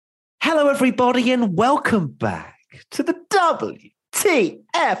Hello, everybody, and welcome back to the WTF1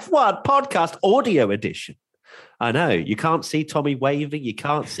 podcast audio edition. I know, you can't see Tommy waving, you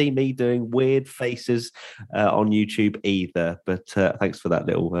can't see me doing weird faces on YouTube either, but thanks for that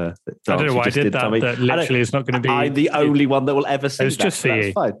little dance. I don't know why I did that, Tommy. that literally is not going to be... I'm the only one that will ever see It's that. just for That's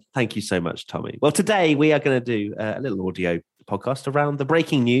you. fine. Thank you so much, Tommy. Well, today we are going to do a little audio podcast around the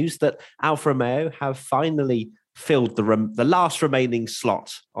breaking news that Alfa Romeo have finally filled the last remaining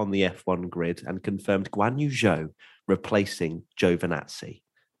slot on the F1 grid and confirmed Guan Yu Zhou replacing Giovinazzi.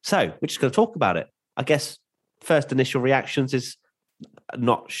 So we're just going to talk about it. I guess first initial reactions is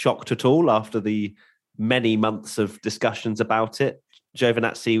not shocked at all after the many months of discussions about it.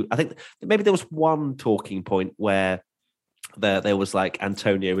 Giovinazzi, I think maybe there was one talking point where there was like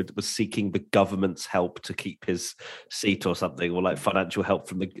Antonio was seeking the government's help to keep his seat or something, or like financial help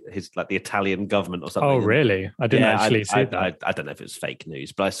from the Italian government or something. Oh, really? I didn't actually see that. I don't know if it was fake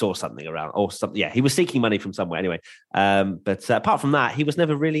news, but I saw something around or something. Yeah, he was seeking money from somewhere anyway. But apart from that, he was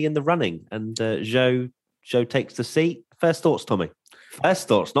never really in the running. And Zhou takes the seat. First thoughts, Tommy? First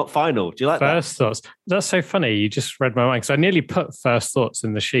thoughts, not final. Do you like First thoughts? That's so funny. You just read my mind because I nearly put first thoughts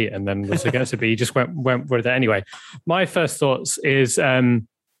in the sheet and then was against it, but you just went with it anyway. My first thoughts is I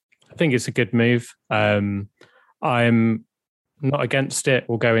think it's a good move. I'm not against it.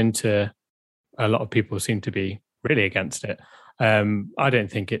 We'll go into a lot of people seem to be really against it. I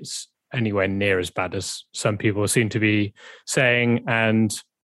don't think it's anywhere near as bad as some people seem to be saying, and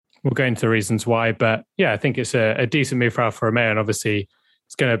we'll go into the reasons why, but yeah, I think it's a decent move for Alfa Romeo, and obviously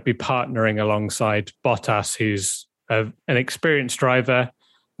it's going to be partnering alongside Bottas, who's an experienced driver,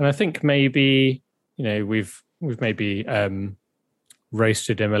 and I think maybe we've maybe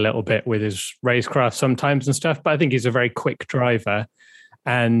roasted him a little bit with his racecraft sometimes and stuff, but I think he's a very quick driver,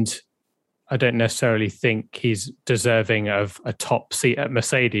 and I don't necessarily think he's deserving of a top seat at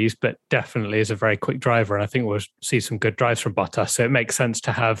Mercedes, but definitely is a very quick driver. And I think we'll see some good drives from Bottas. So it makes sense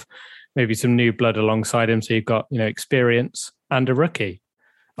to have maybe some new blood alongside him. So you've got, experience and a rookie,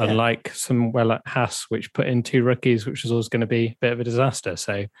 unlike somewhere like Haas, which put in two rookies, which was always going to be a bit of a disaster.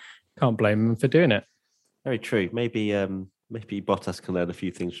 So can't blame him for doing it. Very true. Maybe Bottas can learn a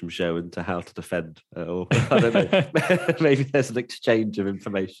few things from Zhou into how to defend. Or I don't know. Maybe there's an exchange of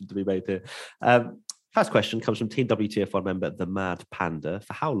information to be made here. First question comes from Team WTF1 member The Mad Panda.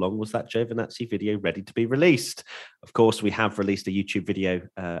 For how long was that Giovinazzi video ready to be released? Of course, we have released a YouTube video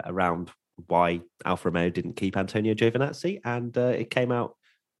around why Alfa Romeo didn't keep Antonio Giovinazzi, and it came out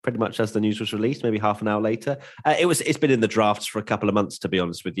pretty much as the news was released, maybe half an hour later. It's been in the drafts for a couple of months, to be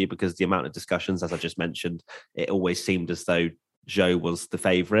honest with you, because the amount of discussions, as I just mentioned, it always seemed as though Zhou was the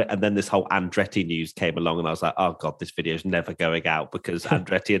favourite. And then this whole Andretti news came along and I was like, oh God, this video is never going out because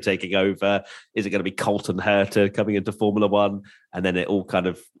Andretti are taking over. Is it going to be Colton Herta coming into Formula One? And then all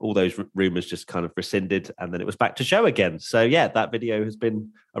those rumours just kind of rescinded. And then it was back to Zhou again. So yeah, that video has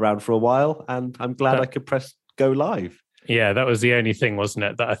been around for a while and I'm glad I could press go live. Yeah, that was the only thing, wasn't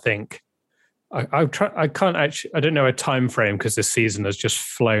it? That I think I can't actually. I don't know a time frame because this season has just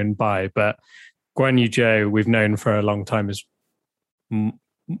flown by. But Guan Yu Zhou, we've known for a long time, is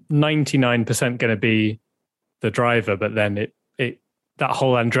 99% going to be the driver. But then that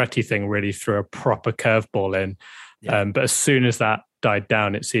whole Andretti thing really threw a proper curveball in. Yeah. But as soon as that died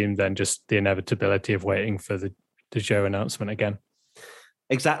down, it seemed then just the inevitability of waiting for the Zhou announcement again.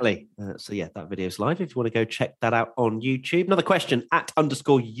 Exactly. So yeah, that video's live if you want to go check that out on YouTube. Another question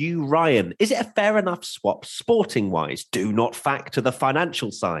 @_U Ryan. Is it a fair enough swap sporting wise? Do not factor the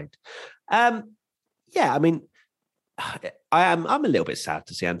financial side. Yeah, I mean, I'm a little bit sad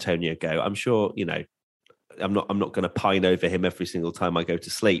to see Antonio go. I'm sure, I'm not going to pine over him every single time I go to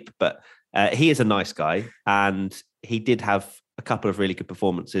sleep, but he is a nice guy and he did have a couple of really good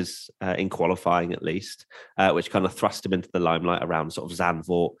performances in qualifying, at least, which kind of thrust him into the limelight around sort of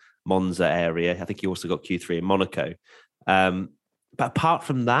Zandvoort, Monza area. I think he also got Q3 in Monaco. But apart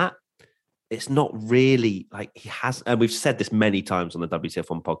from that, it's not really like he has, and we've said this many times on the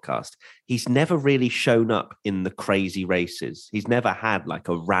WTF1 podcast, he's never really shown up in the crazy races. He's never had like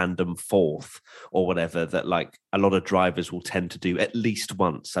a random fourth or whatever that like a lot of drivers will tend to do at least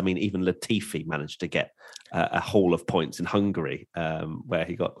once. I mean, even Latifi managed to get a haul of points in Hungary, where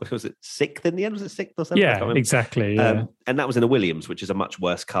he got, was it sixth in the end? Was it sixth or something? Yeah, exactly. Yeah. And that was in a Williams, which is a much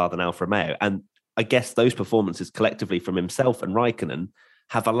worse car than Alfa Romeo. And I guess those performances collectively from himself and Raikkonen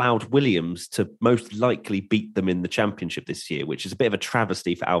have allowed Williams to most likely beat them in the championship this year, which is a bit of a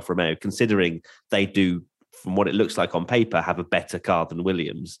travesty for Alfa Romeo, considering they do, from what it looks like on paper, have a better car than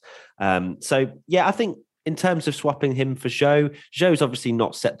Williams. So, yeah, I think in terms of swapping him for Zhou's obviously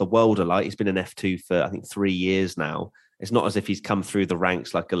not set the world alight. He's been in F2 for, I think, 3 years now. It's not as if he's come through the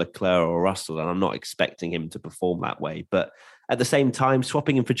ranks like a Leclerc or a Russell, and I'm not expecting him to perform that way. But at the same time,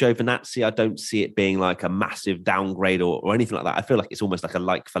 swapping him for Giovinazzi, I don't see it being like a massive downgrade or anything like that. I feel like it's almost like a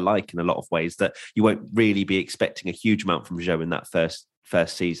like for like in a lot of ways, that you won't really be expecting a huge amount from Zhou in that first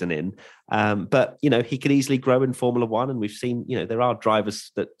season in. But, he could easily grow in Formula One. And we've seen, there are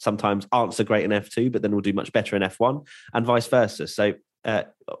drivers that sometimes aren't so great in F2, but then will do much better in F1 and vice versa. So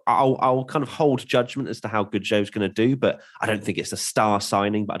I'll kind of hold judgment as to how good Zhou's going to do, but I don't think it's a star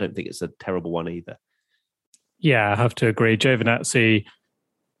signing, but I don't think it's a terrible one either. Yeah, I have to agree. Giovinazzi,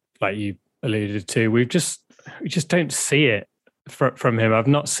 like you alluded to, we just don't see it from him. I've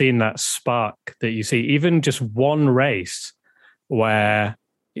not seen that spark that you see, even just one race where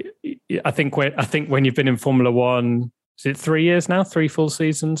I think when you've been in Formula One, is it 3 years now, 3 full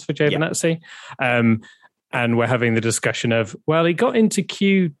seasons for Giovinazzi? Yeah. And we're having the discussion of, well, he got into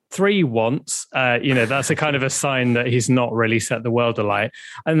Q3 once. That's a kind of a sign that he's not really set the world alight.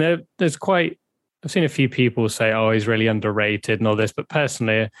 And I've seen a few people say, oh, he's really underrated and all this. But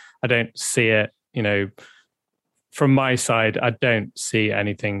personally, I don't see it, from my side, I don't see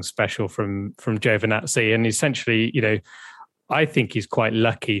anything special from Giovinazzi. And essentially, I think he's quite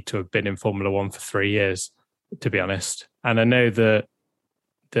lucky to have been in Formula One for 3 years, to be honest. And I know that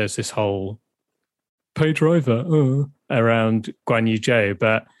there's this whole pay driver around Guan Yu Zhou,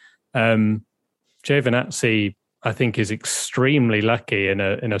 but Giovinazzi, I think, is extremely lucky in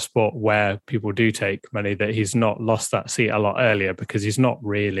a sport where people do take money, that he's not lost that seat a lot earlier, because he's not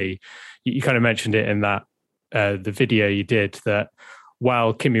really. You kind of mentioned it in that the video you did, that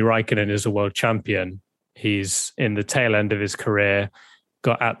while Kimi Räikkönen is a world champion, he's in the tail end of his career,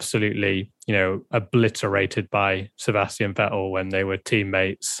 got absolutely obliterated by Sebastian Vettel when they were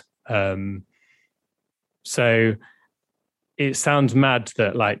teammates. So it sounds mad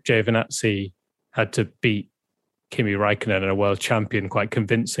that like Giovinazzi had to beat Kimi Räikkönen and a world champion quite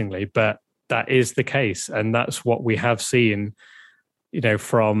convincingly, but that is the case. And that's what we have seen,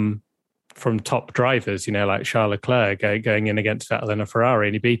 from top drivers, like Charles Leclerc going in against Vettel in a Ferrari,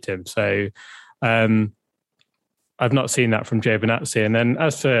 and he beat him. So I've not seen that from Giovinazzi. And then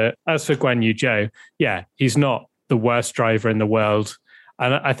as for Guan Yu Zhou, yeah, he's not the worst driver in the world.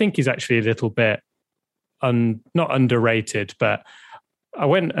 And I think he's actually a little bit not underrated, but I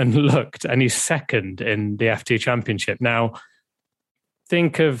went and looked, and he's second in the F2 Championship. Now,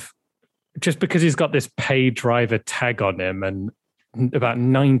 think of, just because he's got this pay driver tag on him, and about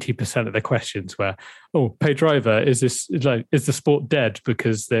 90% of the questions were, oh, pay driver, is the sport dead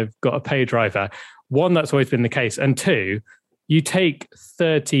because they've got a pay driver? One, that's always been the case. And two, you take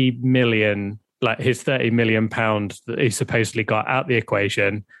 30 million, like his 30 million pounds that he supposedly got out the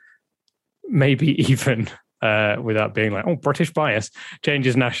equation, maybe even without being like, oh, British bias, change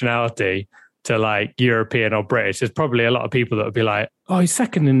his nationality to like European or British. There's probably a lot of people that would be like, oh, he's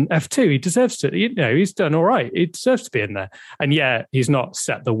second in F2. He deserves to, he's done all right. He deserves to be in there. And yeah, he's not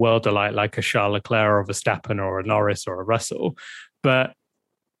set the world alight like a Charles Leclerc or a Verstappen or a Norris or a Russell, but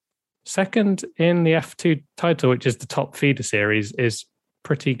second in the F2 title, which is the top feeder series, is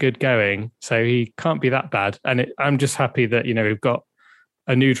pretty good going. So he can't be that bad. And I'm just happy that, we've got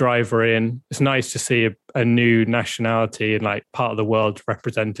a new driver in. It's nice to see a new nationality and like part of the world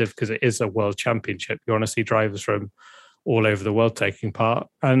representative, because it is a world championship. You want to see drivers from all over the world taking part.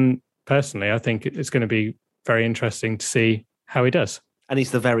 And personally, I think it's going to be very interesting to see how he does. And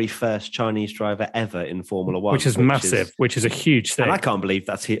he's the very first Chinese driver ever in Formula One. Which is massive, which is a huge thing. And I can't believe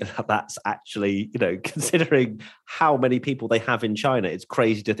that's actually, considering how many people they have in China, it's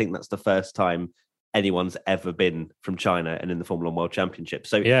crazy to think that's the first time anyone's ever been from China and in the Formula One World Championship.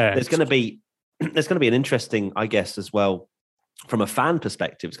 So yeah, there's going to be an interesting, I guess, as well, from a fan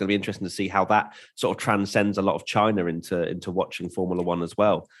perspective, it's going to be interesting to see how that sort of transcends a lot of China into watching Formula One as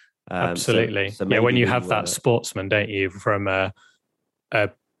well. Absolutely. So when you have that sportsman, don't you, from a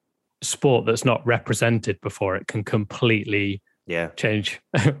sport that's not represented before, it can completely change.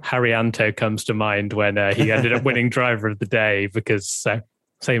 Haryanto comes to mind when he ended up winning driver of the day because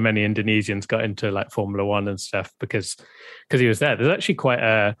so many Indonesians got into like Formula One and stuff because he was there. There's actually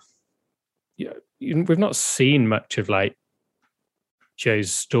quite we've not seen much of like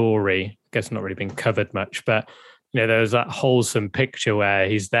Joe's story. I guess not really been covered much, but there was that wholesome picture where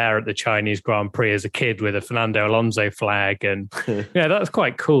he's there at the Chinese Grand Prix as a kid with a Fernando Alonso flag. And that's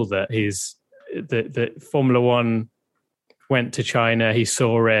quite cool that that Formula One went to China. He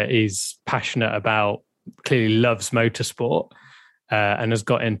saw it. He's passionate about, clearly loves motorsport, and has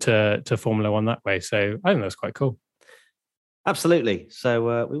got into Formula One that way. So I think that's quite cool. Absolutely.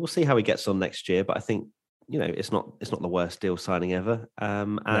 So we will see how he gets on next year. But I think it's not the worst deal signing ever.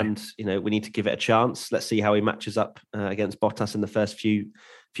 And we need to give it a chance. Let's see how he matches up against Bottas in the first few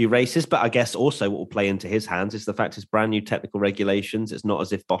races. But I guess also what will play into his hands is the fact it's brand new technical regulations. It's not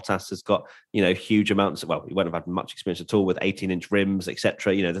as if Bottas has got huge amounts. Well, he won't have had much experience at all with 18-inch rims,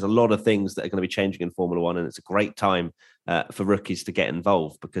 etc. There's a lot of things that are going to be changing in Formula One, and it's a great time for rookies to get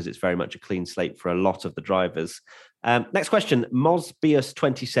involved because it's very much a clean slate for a lot of the drivers. Next question,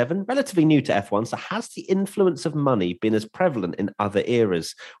 Mosbius27, relatively new to F1. So has the influence of money been as prevalent in other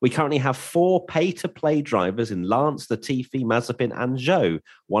eras? We currently have 4 pay-to-play drivers in Lance, Latifi, Mazepin and Zhou,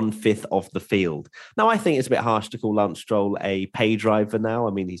 1/5 of the field. Now, I think it's a bit harsh to call Lance Stroll a pay driver now.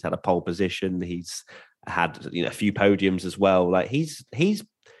 I mean, he's had a pole position. He's had a few podiums as well. Like he's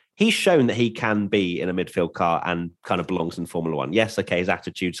shown that he can be in a midfield car and kind of belongs in Formula One. Yes, okay, his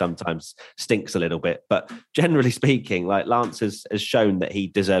attitude sometimes stinks a little bit, but generally speaking, like Lance has shown that he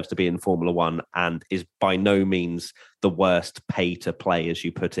deserves to be in Formula One and is by no means the worst pay to play, as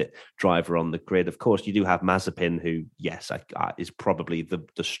you put it, driver on the grid. Of course, you do have Mazepin, who, yes, is probably the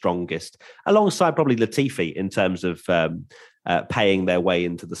strongest, alongside probably Latifi in terms of paying their way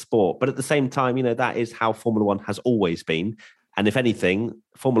into the sport. But at the same time, that is how Formula One has always been. And if anything,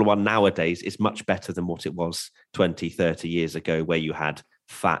 Formula One nowadays is much better than what it was 20, 30 years ago, where you had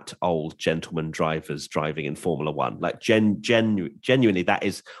fat, old gentleman drivers driving in Formula One. Like genuinely, that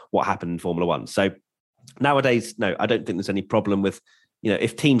is what happened in Formula One. So nowadays, no, I don't think there's any problem with,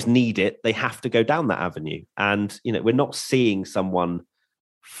 if teams need it, they have to go down that avenue. And, we're not seeing someone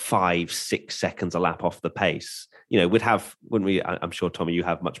 5-6 seconds a lap off the pace. We'd have, wouldn't we? I'm sure, Tommy, you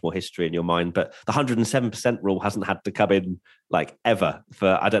have much more history in your mind, but the 107% rule hasn't had to come in like ever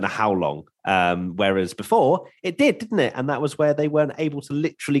for I don't know how long. Whereas before it did, didn't it? And that was where they weren't able to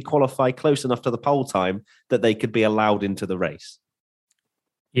literally qualify close enough to the pole time that they could be allowed into the race.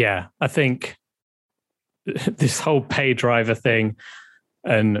 Yeah, I think this whole pay driver thing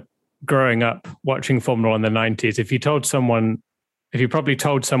and growing up watching Formula One in the 90s, if you probably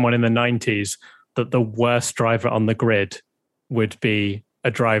told someone in the 90s that the worst driver on the grid would be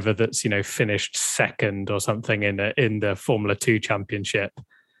a driver that's, finished second or something in the Formula 2 championship,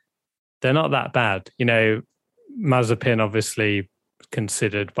 they're not that bad. Mazepin obviously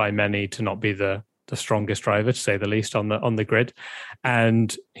considered by many to not be the strongest driver, to say the least, on the grid.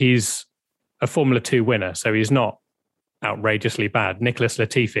 And he's a Formula 2 winner, so he's not outrageously bad. Nicholas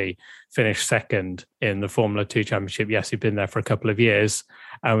Latifi finished second in the Formula 2 championship. Yes, he'd been there for a couple of years,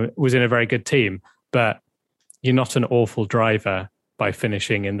 was in a very good team, but you're not an awful driver by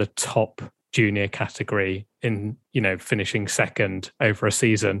finishing in the top junior category in, finishing second over a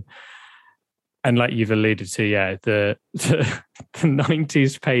season. And like you've alluded to, yeah, the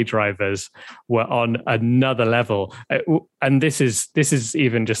 90s pay drivers were on another level. And this is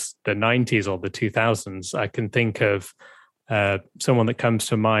even just the 90s or the 2000s. I can think of someone that comes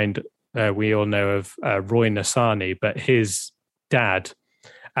to mind. We all know of Roy Nassani, but his dad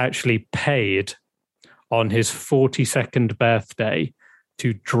actually paid on his 42nd birthday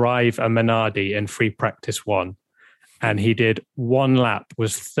to drive a Minardi in free practice 1. And he did one lap,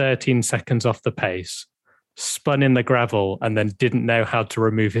 was 13 seconds off the pace, spun in the gravel, and then didn't know how to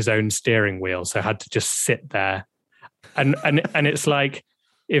remove his own steering wheel, so had to just sit there. And it's like,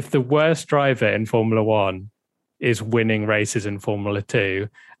 if the worst driver in Formula One is winning races in Formula 2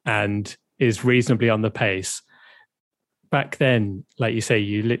 and is reasonably on the pace, back then, like you say,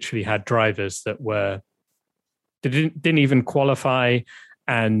 you literally had drivers that didn't even qualify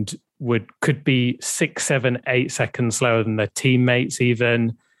and could be 6, 7, 8 seconds slower than their teammates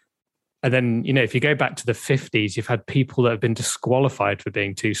even. And then, if you go back to the 50s, you've had people that have been disqualified for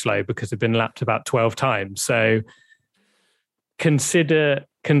being too slow because they've been lapped about 12 times. So consider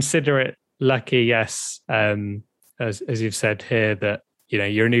it lucky, yes, as you've said here, that,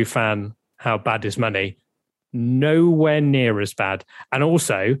 you're a new fan, how bad is money? Nowhere near as bad. And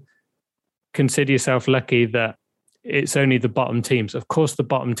also consider yourself lucky that it's only the bottom teams. Of course, the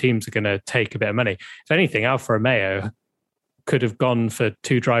bottom teams are going to take a bit of money. If anything, Alfa Romeo could have gone for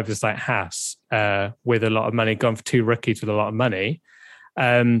 2 drivers like Haas with a lot of money, gone for 2 rookies with a lot of money.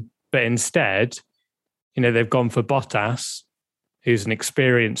 But instead, they've gone for Bottas, who's an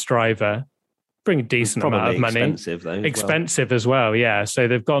experienced driver, bring a decent amount of money. Expensive, though. Expensive as well, yeah. So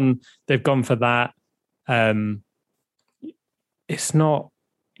they've gone for that. It's not.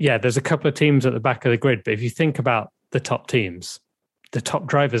 Yeah, there's a couple of teams at the back of the grid, but if you think about the top teams, the top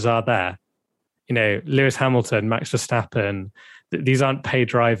drivers are there. Lewis Hamilton, Max Verstappen, these aren't paid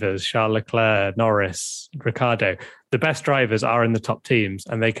drivers, Charles Leclerc, Norris, Ricciardo. The best drivers are in the top teams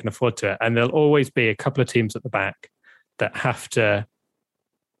and they can afford to. And there'll always be a couple of teams at the back that have to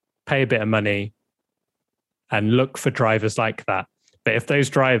pay a bit of money, and look for drivers like that. But if those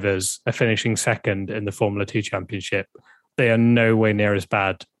drivers are finishing second in the Formula 2 championship, they are nowhere near as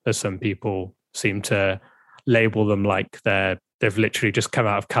bad as some people seem to label them, like they've literally just come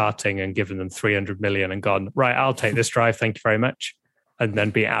out of karting and given them 300 million and gone, right, I'll take this drive, thank you very much, and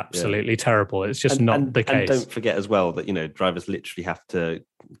then be absolutely terrible. It's just not the case. And don't forget as well that, drivers literally have to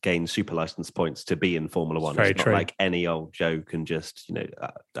gain super license points to be in Formula One. It's not like any old Joe can just,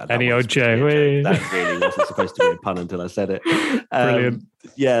 any old Joe. That really wasn't supposed to be a pun until I said it. Brilliant.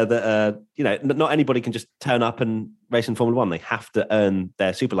 Not anybody can just turn up and race in Formula One. They have to earn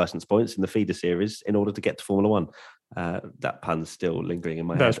their super license points in the feeder series in order to get to Formula One. That pun's still lingering in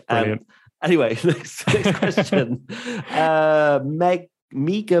my head. That's brilliant. Anyway, next question.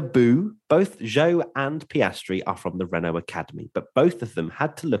 Miga Boo, both Zhou and Piastri are from the Renault Academy, but both of them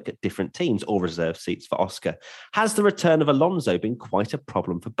had to look at different teams or reserve seats for Oscar. Has the return of Alonso been quite a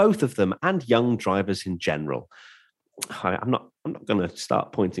problem for both of them and young drivers in general? I'm not going to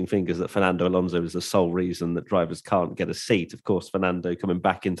start pointing fingers that Fernando Alonso is the sole reason that drivers can't get a seat. Of course, Fernando coming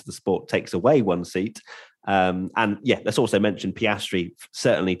back into the sport takes away one seat. Let's also mention Piastri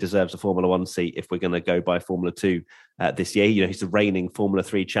certainly deserves a Formula One seat if we're going to go by Formula 2 this year. He's the reigning Formula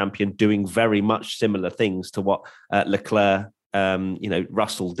 3 champion, doing very much similar things to what Leclerc,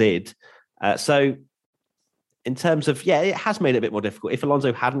 Russell did. So in terms of, it has made it a bit more difficult. If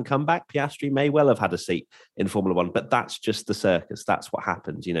Alonso hadn't come back, Piastri may well have had a seat in Formula One, but that's just the circus. That's what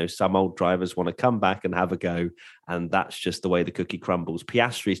happens. Some old drivers want to come back and have a go, and that's just the way the cookie crumbles.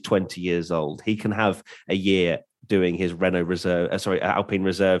 Piastri is 20 years old. He can have a year doing his Alpine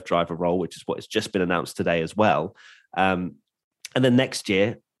reserve driver role, which is what has just been announced today as well. And then next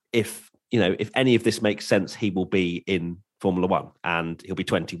year, if any of this makes sense, he will be in Formula One and he'll be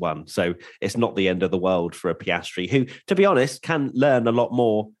 21. So it's not the end of the world for a Piastri who, to be honest, can learn a lot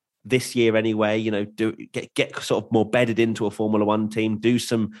more this year anyway. Get sort of more bedded into a Formula One team, do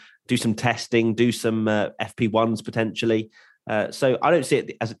some testing, do some FP1s potentially. So I don't see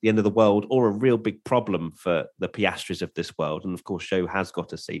it as at the end of the world or a real big problem for the Piastris of this world. And of course, Zhou has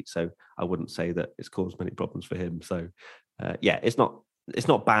got a seat, so I wouldn't say that it's caused many problems for him. So it's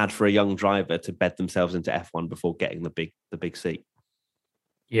not bad for a young driver to bed themselves into F1 before getting the big seat.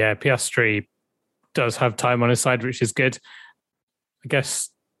 Yeah, Piastri does have time on his side, which is good. I guess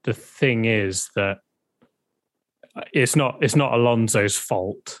the thing is that it's not Alonso's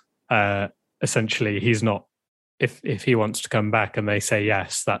fault. Essentially, he's not. If he wants to come back and they say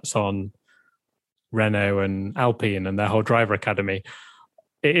yes, that's on Renault and Alpine and their whole driver academy.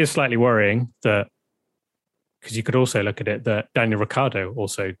 It is slightly worrying that, because you could also look at it that Daniel Ricciardo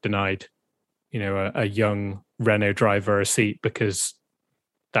also denied, a young Renault driver a seat because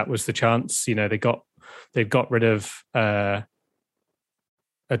that was the chance. They got rid of a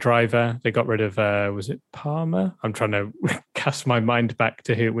driver. They got rid of was it Palmer? I'm trying to cast my mind back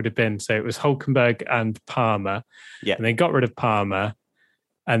to who it would have been. So it was Hülkenberg and Palmer. Yeah, and they got rid of Palmer,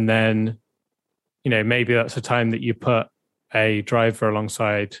 and then maybe that's the time that you put a driver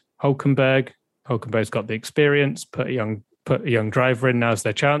alongside Hülkenberg. Hülkenberg's got the experience, put a young driver in, now's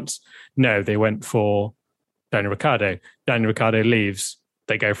their chance. No, they went for Daniel Ricciardo. Daniel Ricciardo leaves,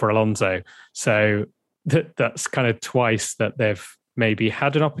 they go for Alonso. So that's kind of twice that they've maybe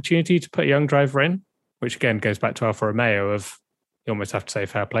had an opportunity to put a young driver in, which again goes back to Alfa Romeo of, you almost have to say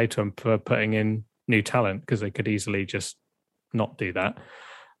fair play to them for putting in new talent, because they could easily just not do that.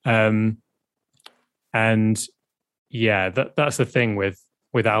 That's the thing with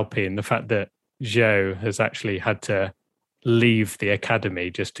Alpine, the fact that Zhou has actually had to leave the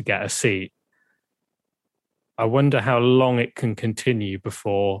academy just to get a seat. I wonder how long it can continue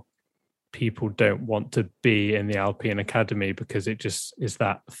before people don't want to be in the Alpine academy, because it just is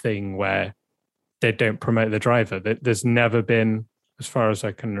that thing where they don't promote the driver. There's never been, as far as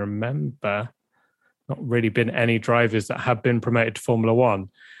I can remember, not really been any drivers that have been promoted to Formula One.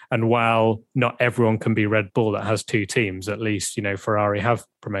 And while not everyone can be Red Bull that has two teams, at least, Ferrari have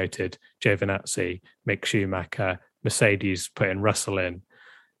promoted Giovinazzi, Mick Schumacher, Mercedes putting Russell in.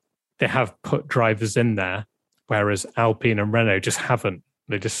 They have put drivers in there, whereas Alpine and Renault just haven't.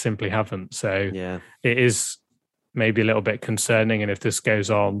 They just simply haven't. So It is maybe a little bit concerning. And if this goes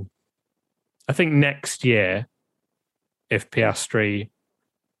on, I think next year, if Piastri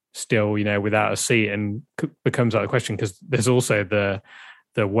still, without a seat and becomes out of the question, because there's also the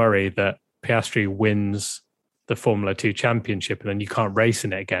worry that Piastri wins the Formula 2 championship and then you can't race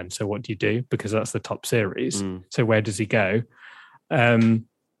in it again. So what do you do? Because that's the top series. So where does he go? And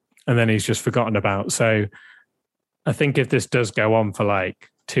then he's just forgotten about. So I think if this does go on for like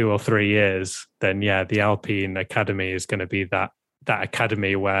 2 or 3 years, then the Alpine Academy is going to be that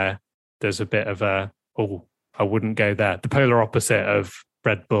academy where there's a bit of a, I wouldn't go there. The polar opposite of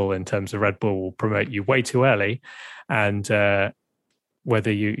Red Bull in terms of Red Bull will promote you way too early, and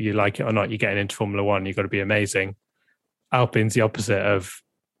whether you like it or not, you're getting into Formula One, you've got to be amazing. Alpine's the opposite of,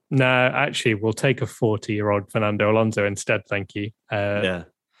 no, actually, we'll take a 40-year-old Fernando Alonso instead, thank you. So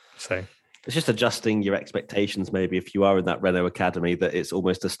it's just adjusting your expectations. Maybe if you are in that Renault Academy, that it's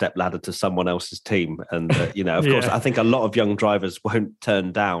almost a step ladder to someone else's team. And, of course, I think a lot of young drivers won't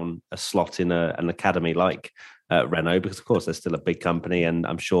turn down a slot in an academy like Renault, because, of course, they're still a big company, and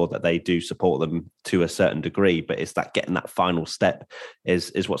I'm sure that they do support them to a certain degree. But it's that getting that final step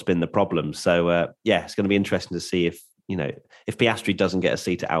is what's been the problem. So, it's going to be interesting to see if Piastri doesn't get a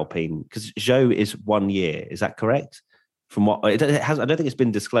seat at Alpine, because Zhou is 1 year. Is that correct? From what it has, I don't think it's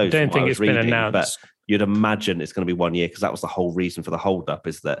been disclosed. I don't think it's been announced. But you'd imagine it's going to be 1 year, because that was the whole reason for the hold-up,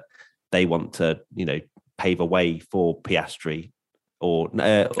 is that they want to, pave a way for Piastri or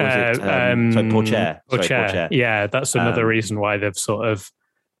Pourchaire. Pourchaire. Yeah, that's another reason why they've sort of,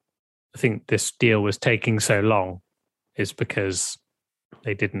 I think this deal was taking so long, is because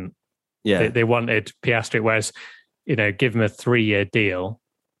they didn't. Yeah, they wanted Piastri, whereas give him a 3-year deal.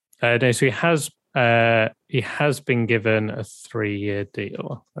 No, so he has been given a 3-year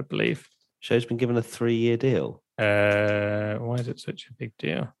deal, I believe. Zhou's been given a 3-year deal. Why is it such a big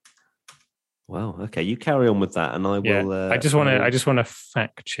deal? Well, okay, you carry on with that, and I will. I just want to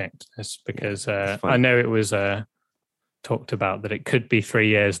fact check this, because I know it was talked about that it could be 3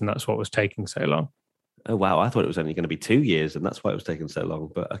 years, and that's what was taking so long. Oh wow! I thought it was only going to be 2 years, and that's why it was taking so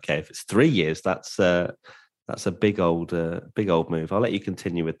long. But okay, if it's 3 years, that's a big old move. I'll let you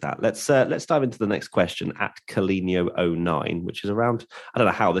continue with that. Let's dive into the next question at Kalinio09, which is around, I don't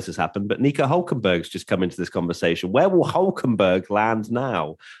know how this has happened, but Nico Hulkenberg's just come into this conversation. Where will Hulkenberg land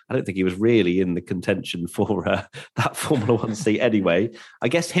now? I don't think he was really in the contention for that Formula One seat anyway. I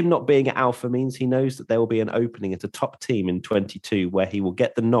guess him not being at Alpha means he knows that there will be an opening at a top team in 22 where he will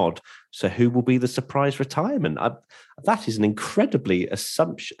get the nod. So who will be the surprise retirement? That is an incredibly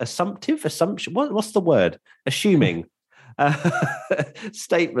assumptive assumption. What's the word? Assuming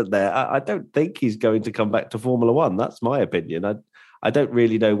statement there. I don't think he's going to come back to Formula One. That's my opinion. I don't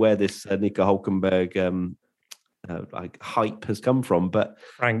really know where this Nico Hulkenberg hype has come from. But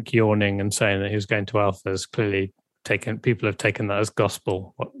Frank yawning and saying that he was going to Alpha has clearly people have taken that as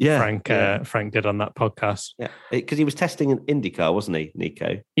gospel. What Frank did on that podcast. Yeah, because he was testing an IndyCar, wasn't he,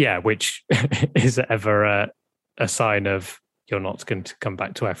 Nico? Yeah, which is ever a sign of you're not going to come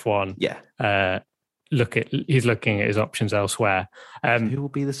back to F1. Yeah. He's looking at his options elsewhere. Who will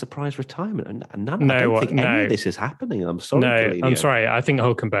be the surprise retirement? I don't think any of this is happening. I'm sorry. No, I'm sorry. I think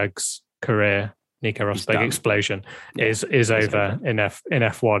Hulkenberg's career, Nico Rosberg explosion, is over in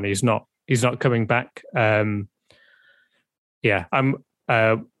F1. He's not coming back.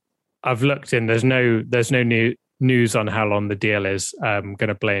 I've looked in. There's no new news on how long the deal is. I'm going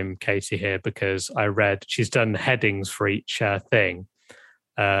to blame Katie here, because I read she's done headings for each thing,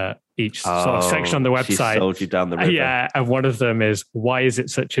 each sort of section on the website. She sold you down the river. Yeah, and one of them is, why is it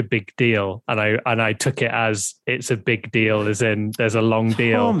such a big deal? And I took it as it's a big deal, as in there's a long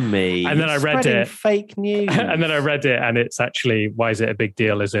deal. Tommy, and then I read it, fake news. And then I read it, and it's actually, why is it a big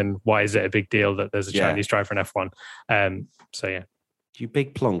deal? As in, why is it a big deal that there's a Chinese driver in F1? So yeah. You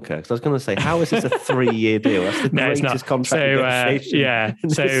big plonker. Because I was going to say, how is this a 3-year deal? That's the greatest contract negotiation. Yeah.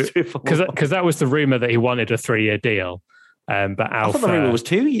 So because that was the rumor that he wanted a 3-year deal. But Alpha, I thought the rumor was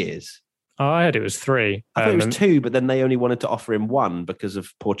 2 years. Oh, I heard it was 3. I thought it was 2, but then they only wanted to offer him 1 because of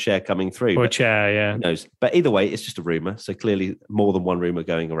Pourchaire coming through. Pourchaire, yeah. Who knows? But either way, it's just a rumor. So clearly more than one rumor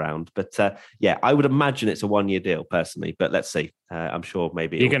going around. But I would imagine it's a 1-year deal personally. But let's see. I'm sure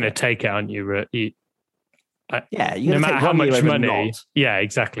maybe you're going to take it, aren't you? You're no matter how much money. Not. Yeah,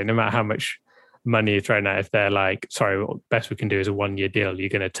 exactly. No matter how much money you're throwing out, if they're like, sorry, what best we can do is a 1-year deal, you're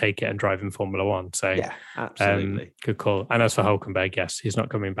going to take it and drive in Formula One. So yeah, absolutely. Good call. And as for Hulkenberg, yes, he's not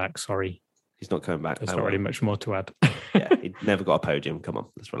coming back. Sorry. He's not coming back. There's not really much more to add. Yeah, he never got a podium. Come on,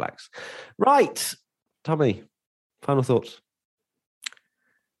 let's relax. Right. Tommy, final thoughts.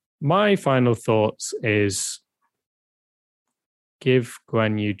 My final thoughts is give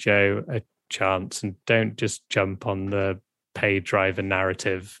Guan Yu Zhou a chance and don't just jump on the paid driver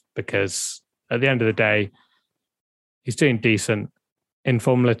narrative, because at the end of the day, he's doing decent in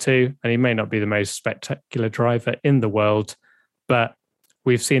Formula 2 and he may not be the most spectacular driver in the world, but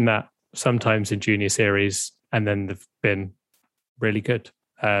we've seen that sometimes in junior series and then they've been really good.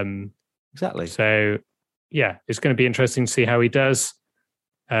 Exactly. So yeah, it's going to be interesting to see how he does.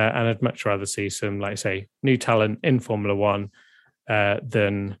 And I'd much rather see some, like I say, new talent in Formula 1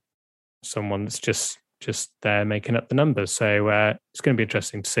 than someone that's just there making up the numbers. So it's going to be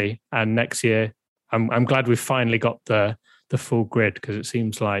interesting to see. And next year, I'm glad we've finally got the full grid, because it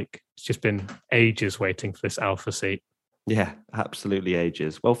seems like it's just been ages waiting for this alpha seat. Yeah, absolutely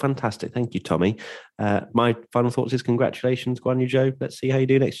ages. Well, fantastic. Thank you, Tommy. My final thoughts is congratulations, Guan Yu Zhou. Let's see how you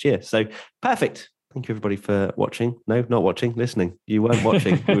do next year. So perfect. Thank you, everybody, for watching. No, not watching, listening. You weren't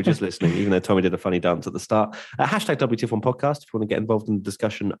watching. You were just listening, even though Tommy did a funny dance at the start. Hashtag WTF1 podcast if you want to get involved in the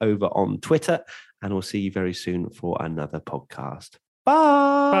discussion over on Twitter. And we'll see you very soon for another podcast.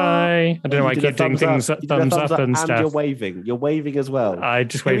 Bye. Bye. I don't know why I keep doing things thumbs up and stuff. And you're waving. You're waving as well. I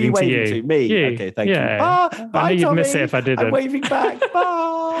just waving to you. Me. You. Okay, thank you. Bye. I know you'd miss it if I didn't. I'm waving back.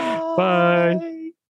 Bye. Bye.